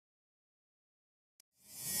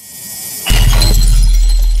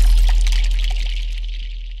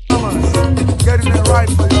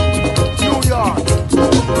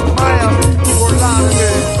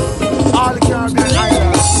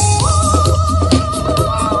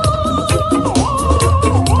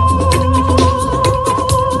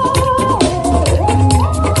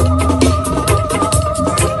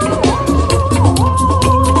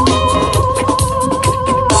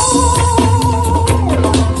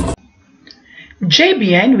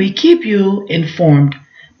JBN, we keep you informed.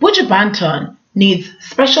 Buju Banton needs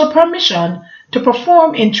special permission to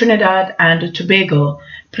perform in Trinidad and Tobago.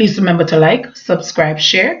 Please remember to like, subscribe,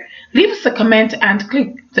 share, leave us a comment and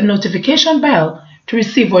click the notification bell to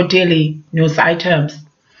receive our daily news items.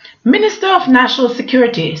 Minister of National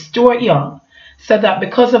Security Stuart Young said that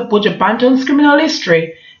because of Buju Banton's criminal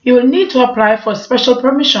history, he will need to apply for special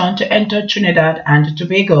permission to enter Trinidad and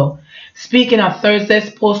Tobago. Speaking at Thursday's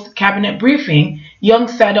post-cabinet briefing, Young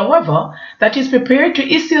said, however, that he is prepared to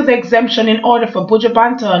issue the exemption in order for Buju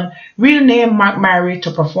Banton, real name Mark Myrie,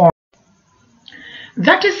 to perform.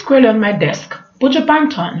 That is squarely on my desk. Buju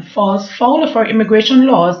Banton falls foul of our immigration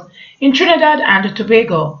laws in Trinidad and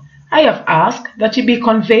Tobago. I have asked that it be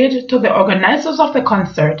conveyed to the organisers of the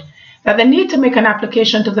concert that they need to make an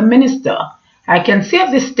application to the minister. I can say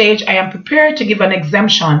at this stage I am prepared to give an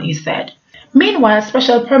exemption, he said. Meanwhile,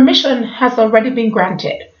 special permission has already been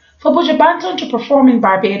granted for Buju Banton to perform in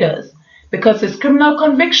Barbados because his criminal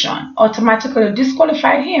conviction automatically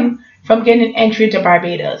disqualified him from gaining entry to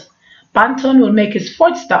Barbados. Banton will make his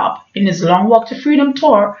fourth stop in his Long Walk to Freedom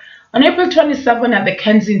tour on April 27 at the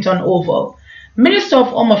Kensington Oval. Minister of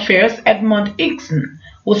Home Affairs Edmund Hickson,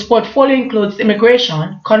 whose portfolio includes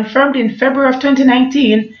immigration, confirmed in February of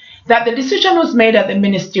 2019 that the decision was made at the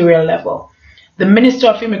ministerial level. The Minister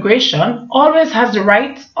of Immigration always has the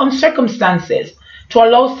right on circumstances to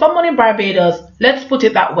allow someone in Barbados, let's put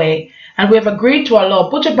it that way, and we have agreed to allow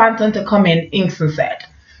Buju Banton to come in, Hickson said.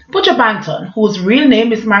 Buju Banton, whose real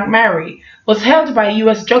name is Mark Myrie, was held by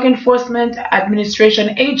U.S. Drug Enforcement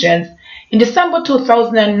Administration agents in December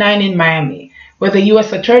 2009 in Miami, where the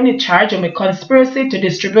U.S. attorney charged him with conspiracy to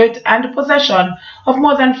distribute and possession of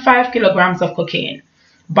more than 5 kilograms of cocaine.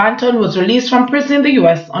 Banton was released from prison in the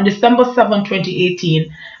U.S. on December 7,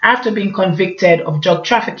 2018, after being convicted of drug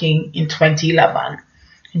trafficking in 2011.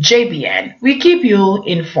 JBN, we keep you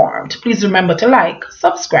informed. Please remember to like,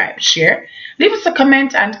 subscribe, share, leave us a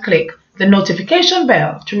comment and click the notification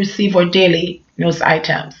bell to receive our daily news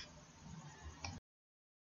items.